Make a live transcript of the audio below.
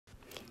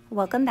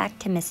Welcome back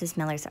to Mrs.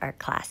 Miller's art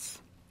class.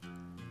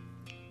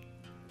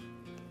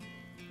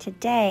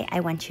 Today, I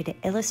want you to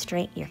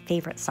illustrate your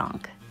favorite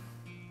song.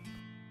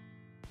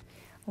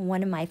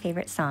 One of my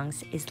favorite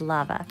songs is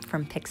Lava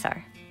from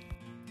Pixar.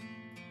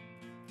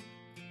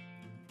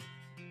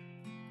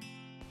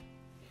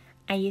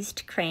 I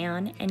used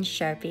crayon and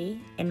Sharpie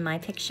in my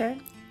picture,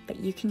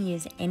 but you can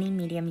use any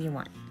medium you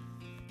want.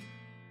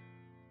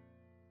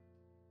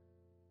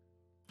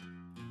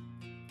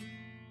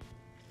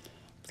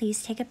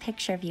 Please take a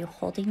picture of you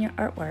holding your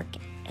artwork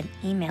and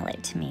email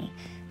it to me.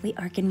 We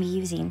are going to be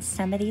using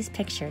some of these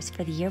pictures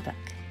for the yearbook.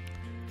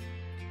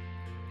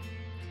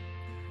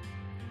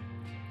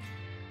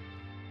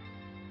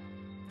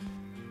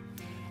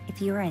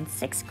 If you are in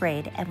 6th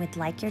grade and would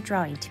like your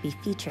drawing to be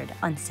featured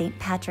on St.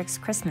 Patrick's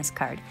Christmas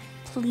card,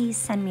 please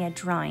send me a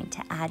drawing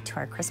to add to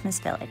our Christmas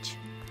village.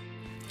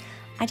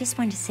 I just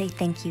wanted to say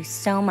thank you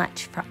so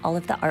much for all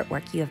of the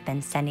artwork you have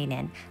been sending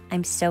in.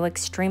 I'm so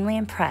extremely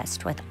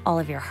impressed with all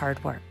of your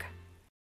hard work.